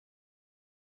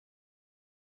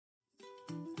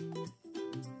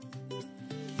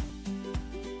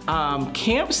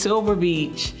Camp Silver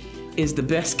Beach is the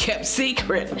best kept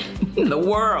secret in the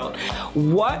world.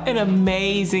 What an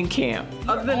amazing camp.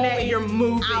 Other than that, you're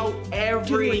moving out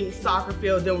every soccer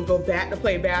field, then we go back to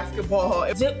play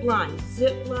basketball. Zip line,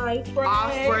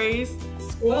 ospreys,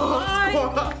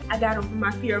 squaw. I got them for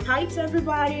my fear of heights,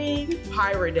 everybody.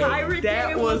 Pirate Day.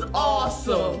 That was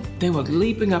awesome. They were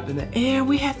leaping up in the air.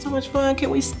 We had so much fun. Can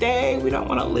we stay? We don't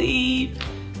want to leave.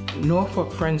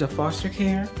 Norfolk Friends of Foster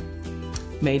Care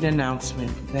made an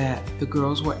announcement that the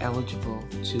girls were eligible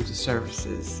to the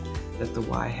services that the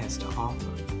Y has to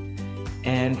offer.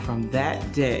 And from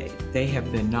that day, they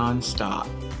have been nonstop.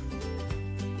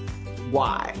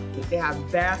 Why? They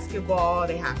have basketball,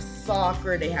 they have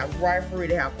soccer, they have riflery,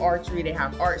 they have archery, they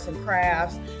have arts and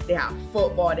crafts, they have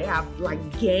football, they have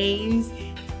like games.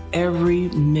 Every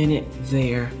minute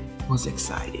there was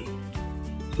exciting.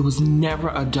 It was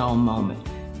never a dull moment.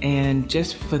 And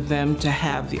just for them to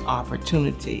have the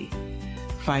opportunity,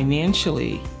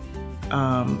 financially,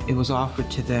 it was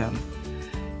offered to them.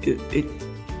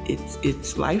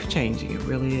 It's life-changing, it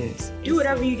really is. Do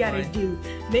whatever you gotta do.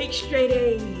 Make straight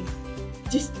A's.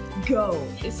 Just go.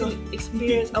 It's an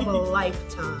experience of a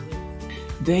lifetime.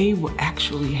 They will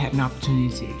actually have an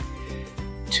opportunity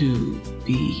to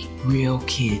be real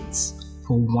kids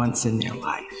for once in their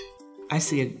life. I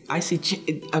see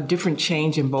a different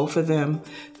change in both of them.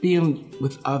 Being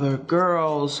with other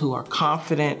girls who are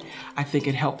confident, I think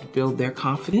it helped build their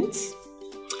confidence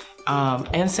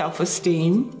and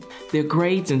self-esteem. Their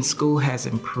grades in school has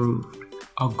improved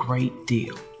a great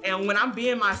deal. And when I'm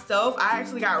being myself, I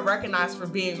actually got recognized for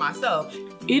being myself.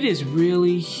 It is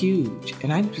really huge,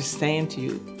 and I'm just saying to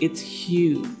you, it's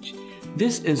huge.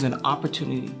 This is an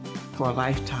opportunity for a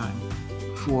lifetime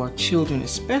for children,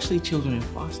 especially children in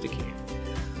foster care,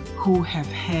 who have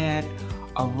had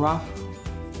a rough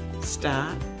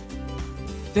start.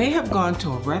 They have gone to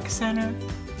a rec center,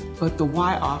 but the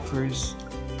Y offers,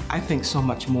 I think, so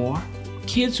much more.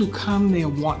 Kids who come there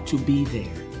want to be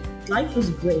there. Life was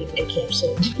great at Camp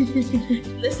Silver.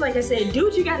 Just like I said, do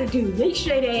what you gotta do. Make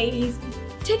straight A's,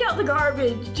 take out the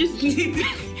garbage, just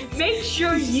make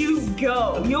sure you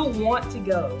go. You'll want to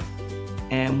go.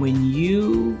 And when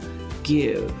you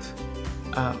give,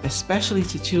 especially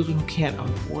to children who can't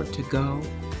afford to go,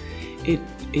 it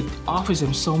offers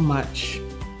them so much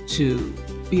to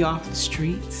be off the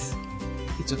streets.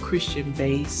 It's a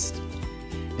Christian-based,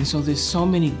 and so there's so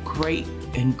many great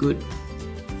and good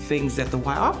things that the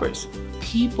Y offers.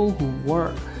 People who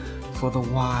work for the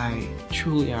Y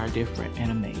truly are different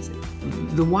and amazing.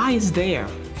 The Y is there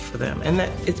for them, and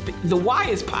the Y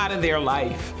is part of their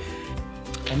life.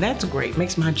 And that's great,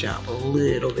 makes my job a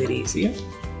little bit easier.